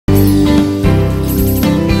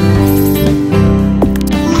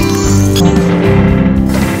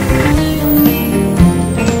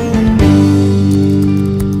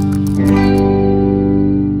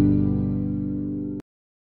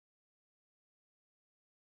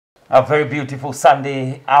A very beautiful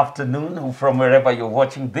Sunday afternoon from wherever you're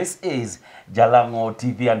watching. This is Jalango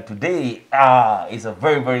TV, and today is a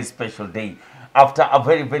very, very special day. After a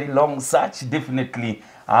very, very long search, definitely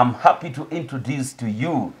I'm happy to introduce to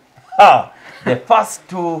you the first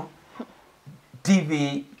two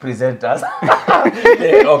TV presenters.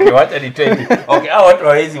 Okay, what are you trying to? Okay, what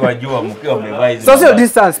are you wajua? Social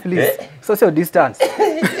distance, please. Social distance.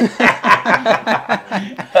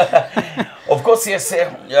 Of course, yes,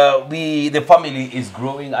 the family is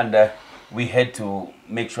growing, and we had to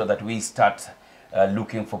make sure that we start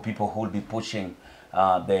looking for people who will be pushing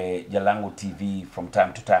the Jalango TV from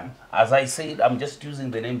time to time. As I said, I'm just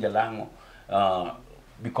using the name Jalango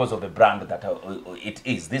because of the brand that it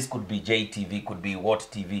is. This could be JTV, could be What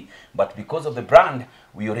TV, but because of the brand,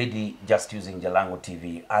 we already just using Jalango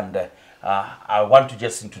TV. And I want to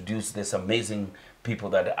just introduce this amazing people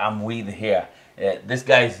that I'm with here. This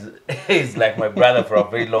guy is like my brother for a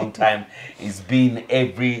very long time. He's been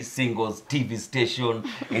every single TV station.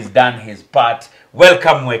 He's done his part.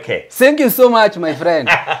 Welcome, Weke. Thank you so much, my friend.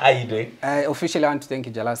 How are you doing? I officially want to thank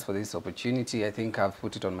you, Jalas, for this opportunity. I think I've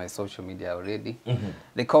put it on my social media already.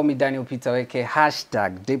 They call me Daniel Peter Weke,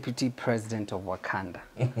 hashtag Deputy President of Wakanda.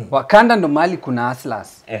 Wakanda ndo mali kuna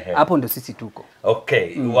hustlers. Hapo ndo sisi tuko.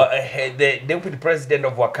 Okay. The Deputy President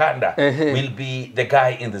of Wakanda will be the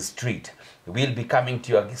guy in the street. Will be coming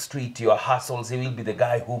to your street, your hustles. He will be the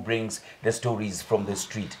guy who brings the stories from the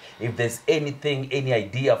street. If there's anything, any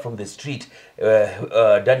idea from the street,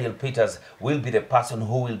 Daniel Peters will be the person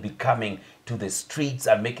who will be coming to the streets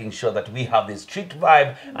and making sure that we have the street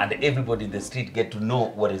vibe and everybody in the street get to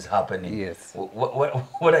know what is happening. Yes.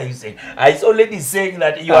 What are you saying? I was already saying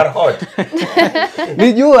that you are hot.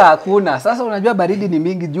 Ni jua hakuna. Sasa unajua baridi ni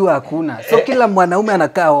mingi, jua hakuna. So kila mwanaume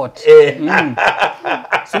anakaa hot.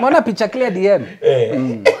 Simona picha clear DM.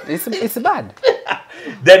 It's bad.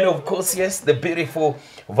 Then of course, yes, the beautiful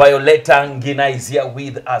Violeta Ngina is here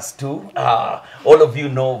with us too. All of you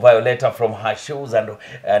know Violeta from her shows, and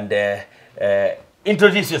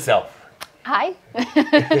introduce yourself. Hi,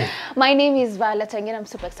 my name is Violeta Ngina. I'm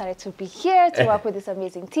super excited to be here to work with this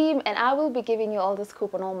amazing team, and I will be giving you all the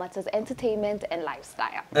scoop on all matters entertainment and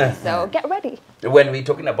lifestyle. So get ready. When we're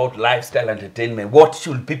talking about lifestyle entertainment, what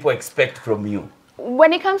should people expect from you?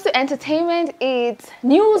 When it comes to entertainment, it's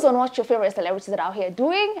news on what your favorite celebrities are out here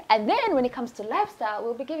doing. And then when it comes to lifestyle,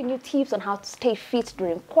 we'll be giving you tips on how to stay fit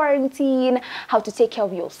during quarantine, how to take care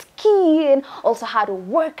of your skin, also how to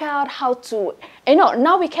work out, how to,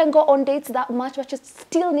 now we can't go on dates that much, but you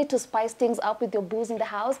still need to spice things up with your booze in the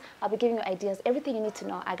house. I'll be giving you ideas, everything you need to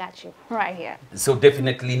know. I got you right here. So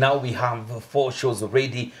definitely now we have 4 shows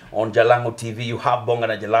already on Jalango TV. You have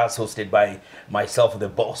Bongana Jalas hosted by myself, the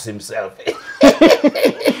boss himself.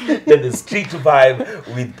 Then the street vibe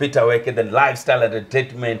with Peter Weke, then lifestyle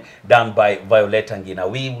entertainment done by Violeta Ngina.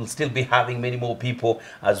 We will still be having many more people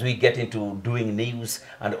as we get into doing news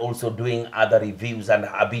and also doing other reviews and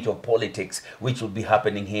a bit of politics, which will be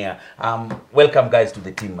happening here. Welcome guys to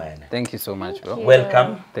the team, man. Thank you so much, bro.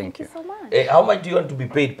 Welcome. Thank you so much. How much do you want to be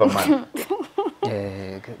paid per month?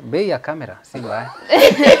 Bay your camera, see why.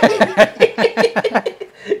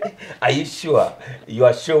 Are you sure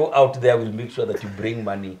your show out there will make sure that you bring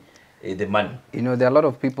money, the money? You know, there are a lot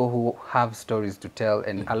of people who have stories to tell,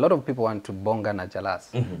 and a lot of people want to bonga na jalas.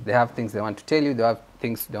 They have things they want to tell you, they have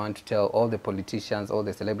things they want to tell all the politicians, all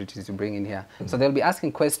the celebrities you bring in here. So they'll be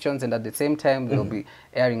asking questions, and at the same time, they'll be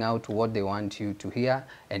airing out what they want you to hear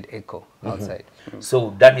and echo outside. So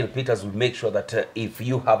Daniel Peters will make sure that if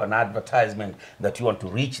you have an advertisement that you want to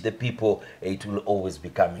reach the people, it will always be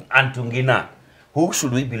coming. And Tungina, who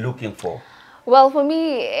should we be looking for? Well, for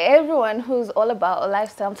me, everyone who's all about a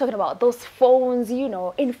lifestyle, I'm talking about those phones,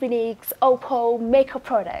 Infinix, Oppo, makeup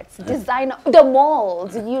products, designer, the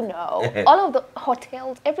malls, all of the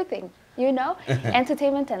hotels, everything,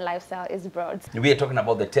 entertainment and lifestyle is broad. We are talking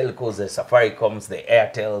about the telcos, the Safaricoms, the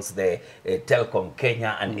Airtels, the Telcom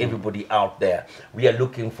Kenya, and everybody out there. We are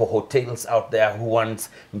looking for hotels out there who wants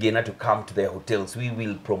Ngina to come to their hotels. We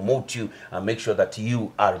will promote you and make sure that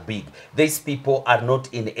you are big. These people are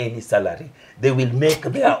not in any salary. They will make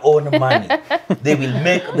their own money. They will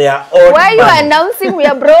make their own money. Why are you announcing we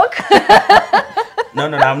are broke? No,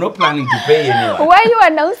 I'm not planning to pay anyone. Why are you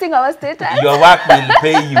announcing our status? Your work will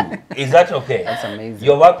pay you. Is that okay? That's amazing.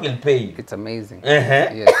 Your work will pay you. It's amazing.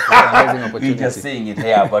 Yes, it's an amazing opportunity. We're just saying it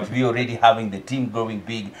here, but we're already having the team growing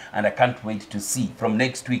big, and I can't wait to see from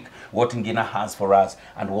next week what Ngina has for us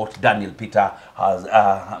and what Daniel Peter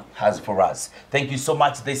has for us. Thank you so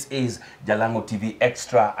much. This is Jalango TV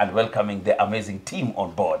Extra, and welcoming the amazing team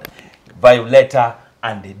on board. Violeta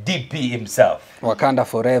and DP himself. Wakanda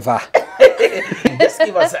forever. Just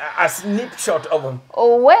give us a snapshot of them.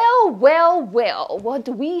 Well, what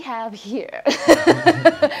do we have here?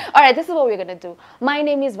 All right, this is what we're going to do. My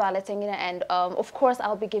name is Violet Tengina, and of course,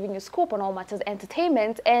 I'll be giving you scoop on all matters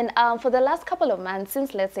entertainment. And for the last couple of months,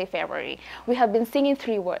 since let's say February, we have been singing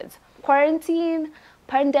 3 words: quarantine,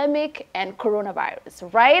 pandemic, and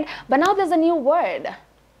coronavirus, right? But now there's a new word.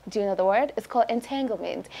 Do you know the word? It's called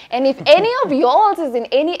entanglement. And if any of y'all is in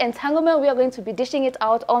any entanglement, we are going to be dishing it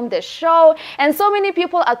out on the show. And so many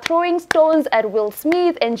people are throwing stones at Will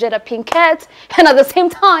Smith and Jada Pinkett. And at the same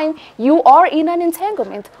time, you are in an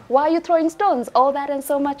entanglement. Why are you throwing stones? All that and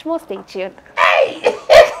so much more. Stay tuned. Hey!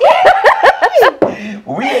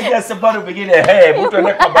 We are just about to begin. Hey, mtu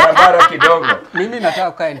anaka barabara kidogo. Mimi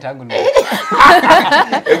nataka kukaa entanglement.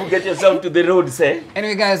 If you get yourself to the road, say.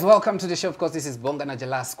 Anyway, guys, welcome to the show. Of course, this is Bonga na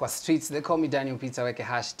Jalas kwa streets. They call me Daniel Peter Weke,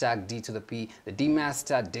 hashtag D to the P, the D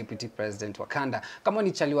Master, Deputy President Wakanda. Kama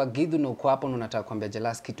ni chaliwa gidhu na uko hapo na unataka kuambia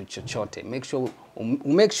Jalas kitu chochote,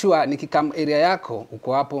 make sure nikikam area yako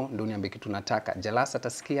uko hapo ndo niambie kitu nataka. Jalas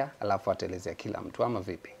atasikia alafu ataelezea kila mtu, ama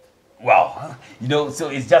vipi? Wow, you know,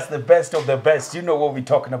 so it's just the best of the best. You know what we're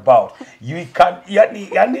talking about. You can't, it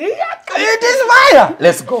is fire.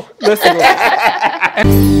 Let's go. Let's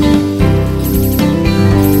go.